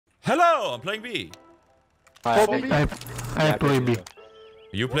Hello, I'm playing B. I play B.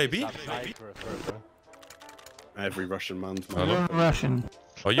 You play B? Every Russian man's Hello? Russian.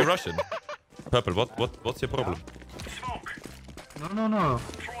 Oh, you're Russian? Purple, what's your problem? No.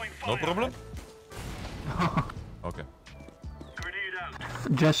 No problem? Okay.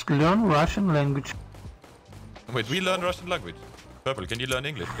 Just learn Russian language. Wait, we learn Russian language. Purple, can you learn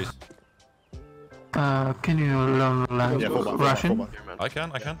English, please? Can you learn Russian? I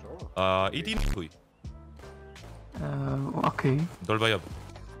can. Иди нахуй. Okay. Долбоёб.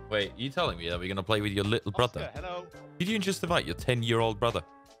 Wait, you telling me that we're gonna play with your little brother? Oscar, hello. Did you just invite your 10-year-old brother?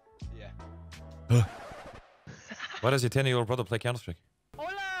 Yeah. Why does your 10-year-old brother play Counter-Strike?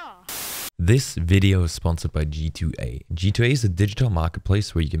 Hola! This video is sponsored by G2A. G2A is a digital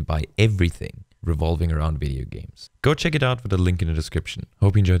marketplace where you can buy everything revolving around video games. Go check it out with the link in the description.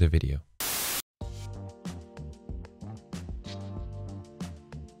 Hope you enjoyed the video.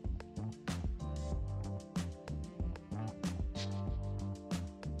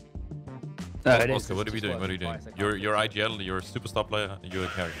 Oscar, what are we doing? You're IGL, you're a superstar player, you're a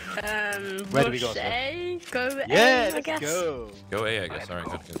carry. Where do we go? Go Yeah, A, I guess. go. Go A, I guess. Alright,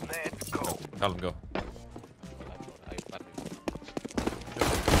 good. Go. Callum, go.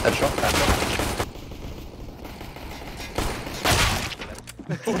 Headshot.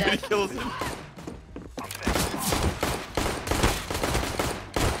 Nobody kills him.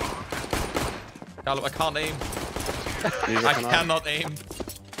 Callum, I can't aim. I cannot aim.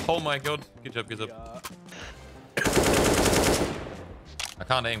 Oh my god. Good job. I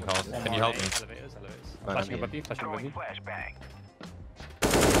can't aim, Carl. Can you help me? Flashing above you.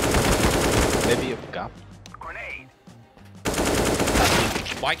 Maybe a gap.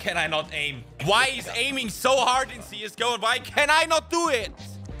 Why can I not aim? Why is aiming so hard in CSGO and why can I not do it?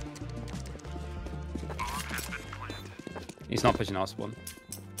 He's not pushing our spawn.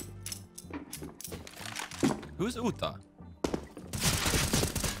 Who's Uta?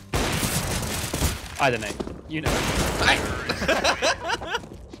 I don't know. You know.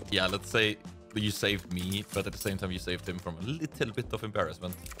 Yeah, let's say you saved me, but at the same time you saved him from a little bit of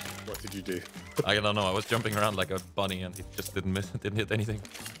embarrassment. What did you do? I don't know. I was jumping around like a bunny and he just didn't hit anything.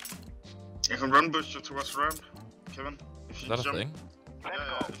 You can run bush to us around, Kevin. If Is you that a jump, thing?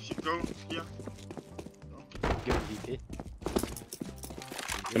 yeah, if you go here. Give him DP.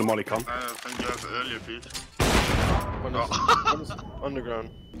 Gonna molly con. I think you have earlier beat. One is underground.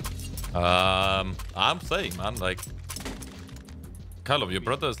 I'm saying, man, like, Callum, your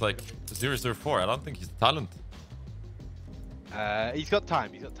brother is like 004. I don't think he's a talent. He's got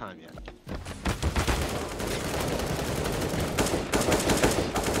time, yeah.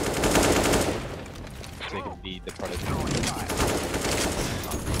 So he can be the product.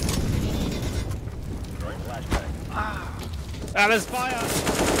 There's fire!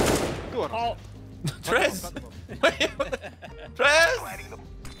 Go on. Oh! Tres! Tres!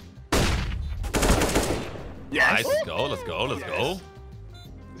 Yes! Nice, let's go.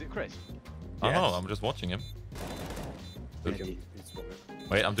 Is it Chris? I don't know, I'm just watching him.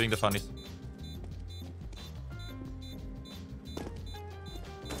 Wait, I'm doing the funnies.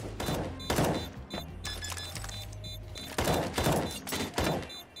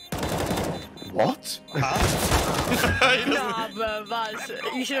 What? Nah, bro,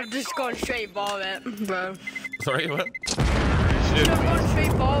 you should have just gone straight bomb it, bro. Sorry, what? You should have gone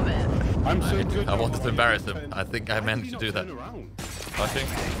straight bomb it. I'm so good. I wanted to embarrass him. I think I managed to do that. Watching.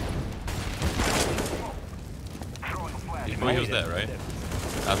 He was there, right?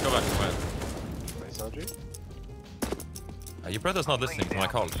 Let's go back to my... Your brother's not listening to my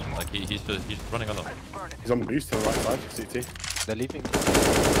call. Like he's running along. He's on boost to the right side, CT. They're leaving.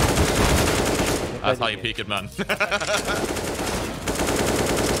 That's how you peek it, man.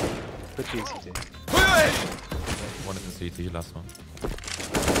 Put you in CT. One is in CT, last one.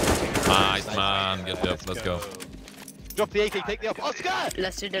 Nice, man. Good job. Let's go. Drop the AK, take the off. Oscar!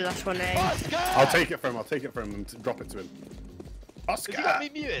 Let's do the last one, eh? Oscar! I'll take it from him and drop it to him. Oscar! You got me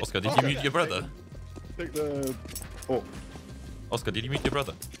muted. Oscar, did you mute your brother? Take the... Oh. Oscar, did you mute your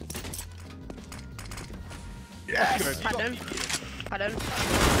brother? Yes! Pardon?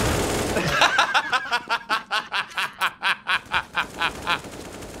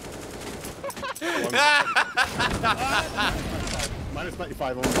 Minus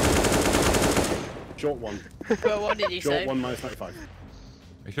 95 on short one. Well, what did you Short say? one, minus 95.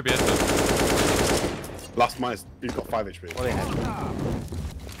 You should be able to. Last minus, he's got 5 HP. Oh, yeah.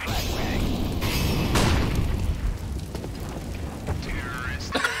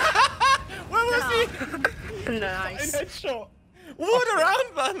 Where was he? Nice. Headshot. What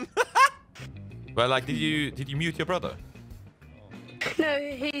around, man? Well, like, did you mute your brother? No,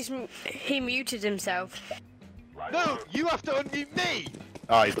 he muted himself. No, you have to unmute me.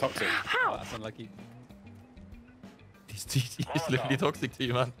 Ah, he's toxic. Oh, How? that's unlucky. He's literally toxic to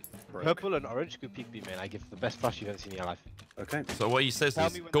you, man. Purple and orange could peek me, man. I give the best flash you've ever seen in your life. Okay. So what he says Tell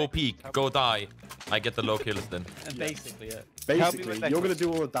is, me when go they- peek, tell go me- die. I get the low kills then. And basically, yeah. Basically, when they're you're going close. to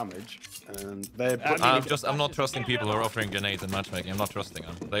do all the damage, and they're... I'm not trusting people who are offering grenades and matchmaking. I'm not trusting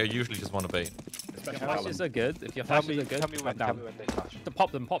them. They usually just want to bait. Your flashes are good. If your Tell flashes me, are good, tell me when, down. tell me when they flash. To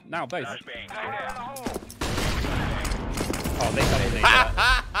pop them, pop now, both. Oh, they got it.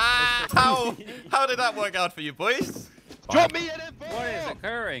 How did that work out for you, boys? Drop me an info! What is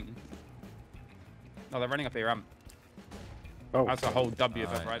occurring? Oh, they're running up a ramp. Oh, That's a whole W of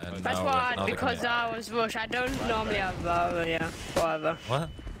Alright, right. and That's now why, they're because coming. I was rushed. I don't normally have yeah, whatever. What?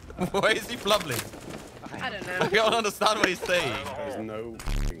 Why is he blubbling? I don't I know. don't understand what he's saying. there's no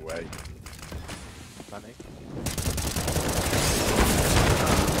f***ing way.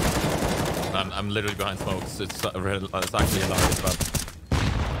 I'm literally behind smokes. It's actually hilarious, but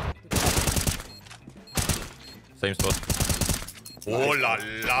same spot. Oh la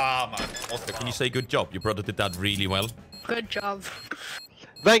la, man. Oscar, can you say good job? Your brother did that really well. Good job.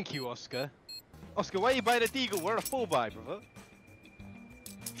 Thank you, Oscar. Oscar, why are you buying a deagle? We're a full buy, brother.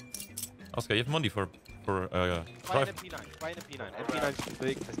 Oscar, you have money for Buy an private. MP9. Buy an MP9. MP9's the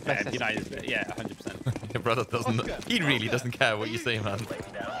big, the Yeah, best United, SSD. yeah, 100%. Your brother doesn't. Oscar, He really Oscar, doesn't care what you say, man. I'm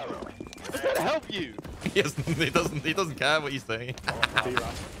trying to help you. He doesn't care what you say.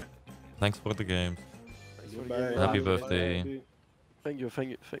 D-Rap. Thanks for the games. Bye. Happy birthday. Thank you.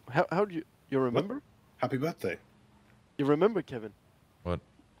 How do you remember? Happy birthday. You remember, Kevin? What?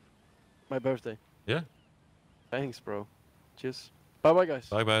 My birthday. Yeah. Thanks, bro. Cheers. Bye bye, guys.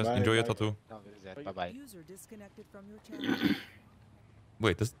 Bye, guys. Bye, Enjoy your bye. tattoo. Bye bye. User disconnected from your channel.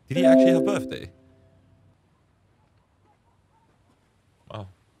 Wait, did he actually have birthday? Wow.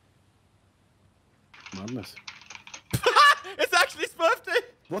 Madness. It's actually his birthday!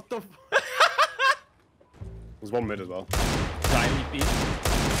 What the f... There's one mid as well. Tiny beat.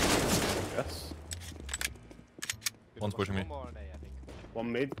 Yes. One's pushing me. One more on A, I think.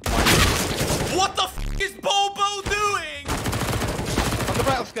 One mid. What the f is Bobo doing? On the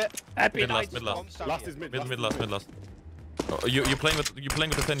right, Oscar. Happy Mid night. last, mid last. Last is mid. Mid last, mid last. Oh, you're playing with a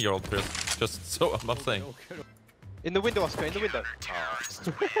 10-year-old, Chris. Just so I'm not saying. In the window, Oscar. In the window.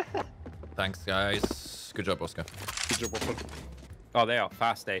 Thanks, guys. Good job, Oscar. Oh, they are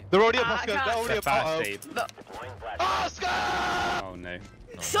fast A. They're already up, I Oscar. can't- They're already They're up. fast A. Oscar! Oh no.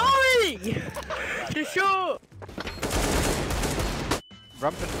 Sorry! The shot!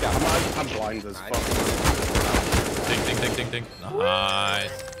 Rampant gap. I'm blind as fuck. Ding, ding, ding, ding, ding.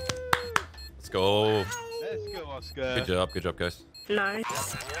 Nice. Let's go. Let's go, Oscar. Good job, guys.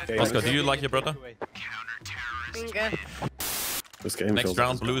 Nice. Oscar, do you like your brother? Okay. This game Next feels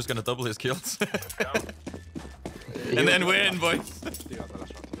round, like Blue is gonna double his kills. And then win, boys. Do it on the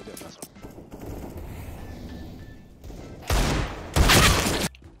last one. Do it on the last one.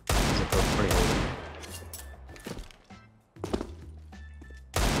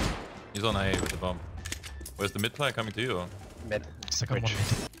 He's on A with the bomb. Where's the mid player coming to you? Or? Mid. Second one.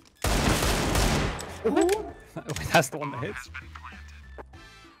 That's the one that hits.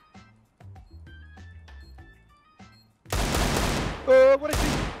 What is he?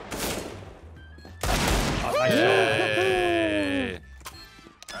 Yay.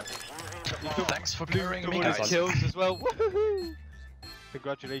 Thanks for clearing me, guys. Kills as well. Woohoo!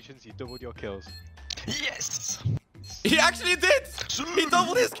 Congratulations, you doubled your kills. Yes! He actually did! He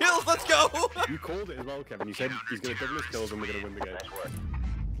doubled his kills, let's go! You called it as well, Kevin. You said he's going to double his kills and we're going to win the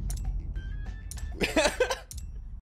game.